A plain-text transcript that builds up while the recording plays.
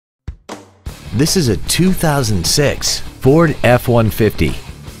This is a 2006 Ford F-150.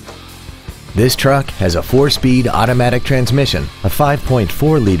 This truck has a 4-speed automatic transmission, a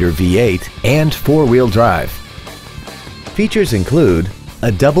 5.4-liter V8, and 4-wheel drive. Features include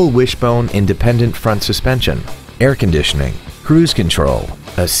a double wishbone independent front suspension, air conditioning, cruise control,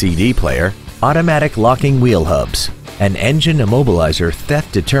 a CD player, automatic locking wheel hubs, an engine immobilizer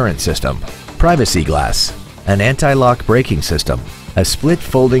theft deterrent system, privacy glass, an anti-lock braking system, a split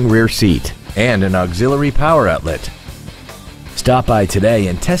folding rear seat, and an auxiliary power outlet. Stop by today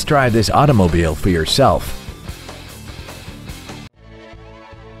and test drive this automobile for yourself.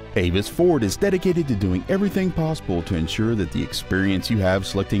 Avis Ford is dedicated to doing everything possible to ensure that the experience you have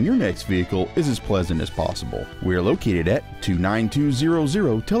selecting your next vehicle is as pleasant as possible. We are located at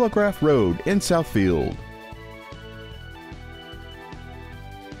 29200 Telegraph Road in Southfield.